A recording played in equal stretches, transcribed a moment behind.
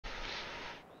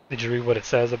Did you read what it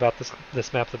says about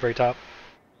this map at the very top?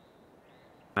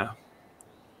 No.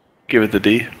 Give it the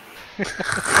D.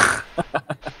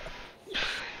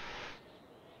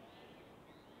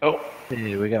 Oh,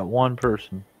 Hey, we got one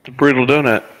person. the brutal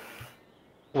donut.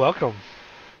 Welcome.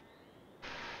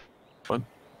 What?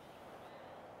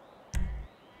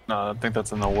 No, I think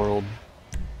that's in the world.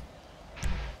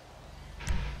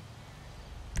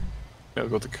 Yeah, we'll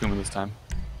go with the Kuma this time.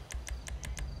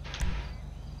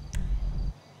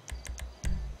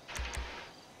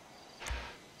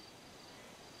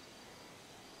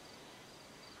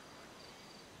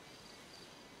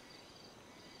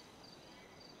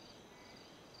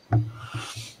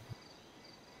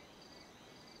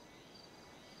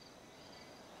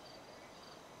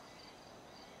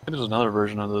 I think there's another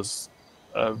version of this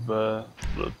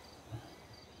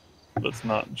that's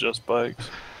not just bikes.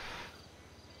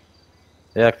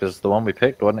 Yeah, because the one we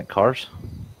picked, wasn't it cars?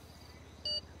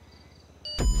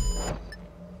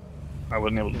 I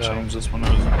wasn't able to No. change this one. It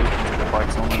was the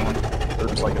bikes only one.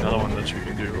 There's like another one that you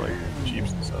can do like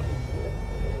Jeeps and stuff.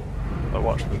 I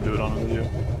watched them do it on a video.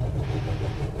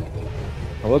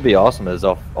 What would be awesome is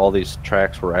if all these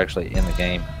tracks were actually in the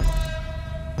game.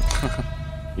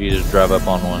 You just drive up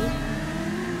on one.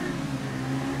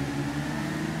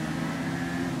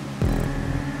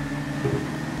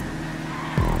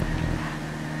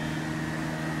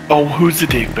 Oh, who's the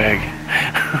dickbag?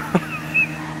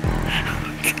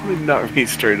 Knocked me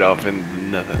straight off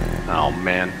and nothing. Oh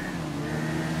man.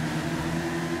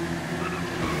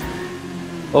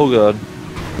 Oh god.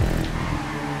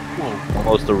 Whoa.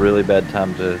 Almost a really bad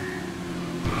time to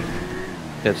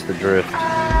catch the drift.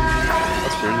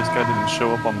 That's weird. This guy didn't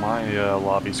show up on my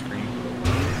lobby screen.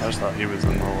 I just thought he was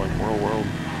in the like world.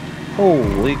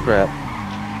 Holy crap.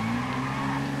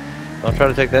 Don't try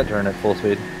to take that turn at full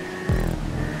speed.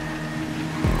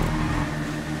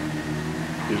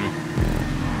 Excuse me.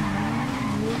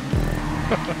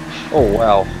 Oh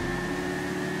wow.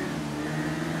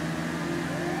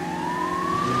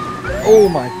 Oh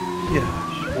my gosh.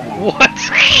 What?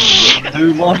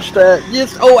 Who launched that?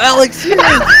 Yes! Oh, Alex, yes!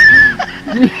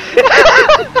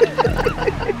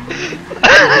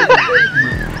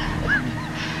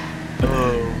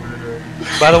 Oh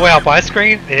man. By the way, on my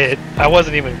screen, I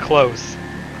wasn't even close.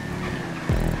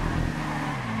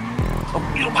 Oh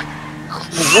my.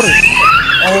 What is...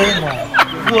 Oh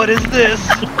my... What is this?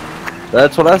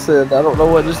 That's what I said. I don't know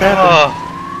what just happened.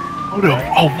 Oh, Oh no.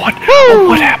 Oh what? Oh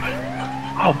what happened?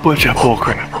 Oh bunch of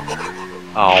bullcrap.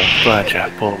 Oh bunch of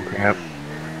bullcrap.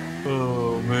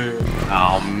 Oh man.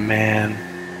 Oh man.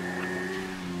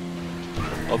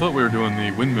 I thought we were doing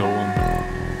the windmill one.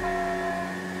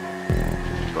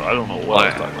 But I don't know what I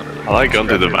was talking about. I like going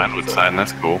through the Vinewood side,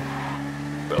 that's cool.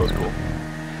 That was cool.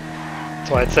 that's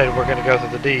why I said we're gonna go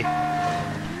through the D.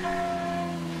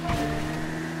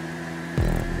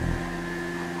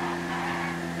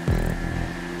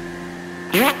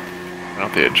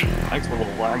 Off the edge. Mike's a little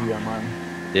laggy on mine.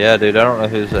 Yeah, dude, I don't know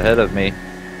who's ahead of me.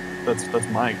 That's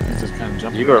Mike. He's just kind of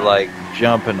jumping. You were like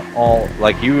jumping all...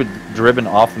 Like you were driven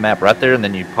off the map right there and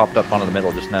then you popped up onto the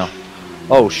middle just now.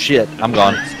 Oh shit, I'm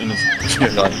gone. I'm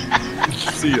gone.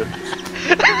 See ya.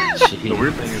 Jeez. The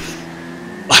weird thing is,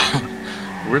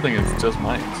 the weird thing is just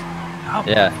Mike's. How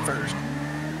Yeah. First.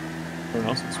 Everyone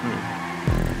else is smooth.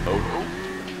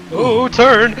 Oh, Ooh,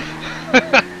 turn!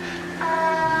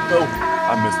 oh.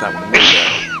 I missed that one way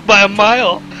bad. By a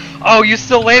mile. Oh, you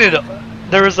still landed.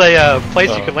 There was a place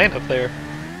you could land up there.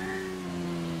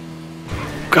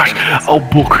 Gosh, oh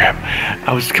bullcrap.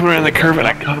 I was coming around the curve and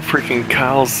I caught freaking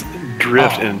Kyle's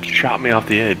drift and shot me off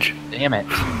the edge. Damn it.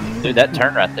 Dude, that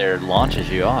turn right there launches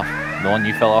you off. The one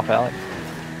you fell off, Alex?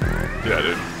 Yeah,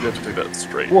 dude. You have to take that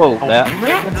straight. Whoa, that...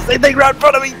 The same thing right in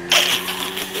front of me!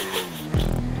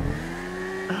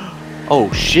 Oh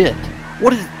shit.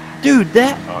 What is... Dude,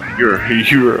 that... You're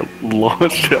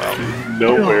launched out of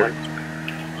nowhere.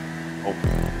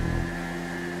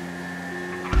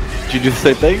 Did you do the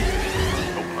same thing?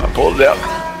 I pulled it out.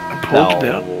 I pulled it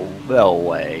out. No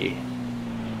way.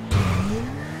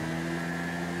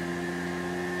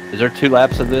 Is there 2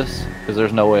 laps of this? Because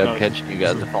there's no way I'm catching you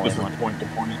guys if only This is one. point to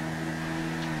point.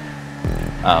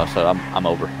 Oh, so I'm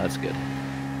over. That's good.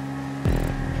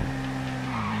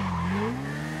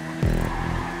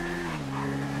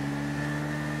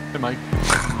 Hey, Mike.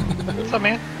 What's up,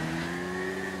 man?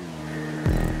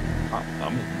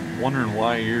 I'm wondering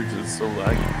why yours is so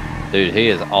laggy. Dude, he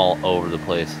is all over the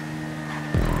place.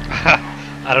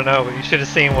 I don't know. You should have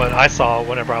seen what I saw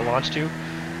whenever I launched you.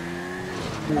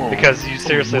 Whoa. Because you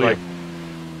seriously Holy like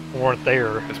weren't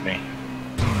there. It's me.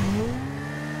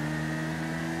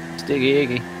 Stiggy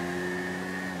Iggy.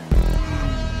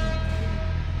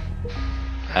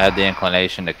 I had the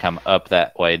inclination to come up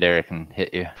that way, Derek, and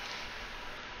hit you.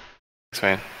 Thanks,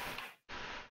 man.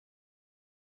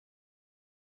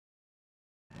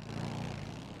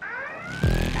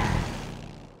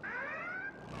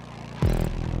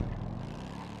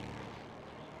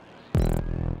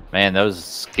 Man, those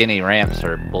skinny ramps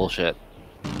are bullshit.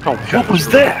 Oh, what was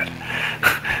that?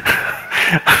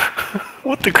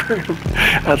 What the crap?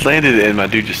 I landed and my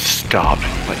dude just stopped,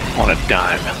 like on a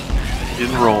dime. He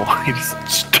didn't roll, he just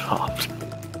stopped.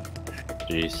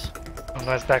 Jeez. Oh,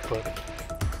 nice backflip.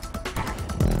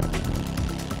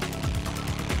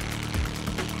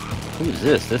 Who's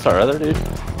this? This our other dude?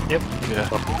 Yep. Yeah.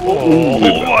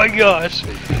 Oh my gosh.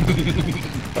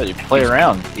 Oh, you play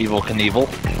around, Evil Knievel.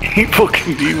 Evil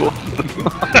Knievel.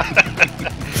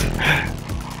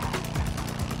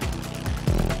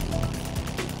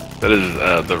 That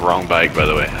is the wrong bike, by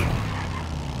the way.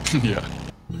 Yeah.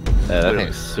 Yeah, that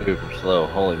thing's super slow.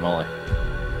 Holy moly.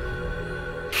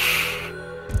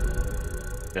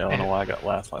 Yeah, I don't know why I got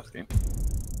last game.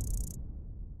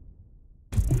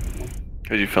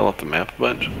 Because you fell off the map a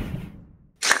bunch.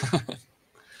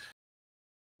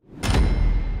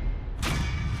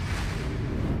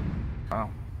 Wow.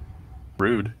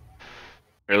 Rude.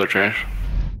 Trailer trash.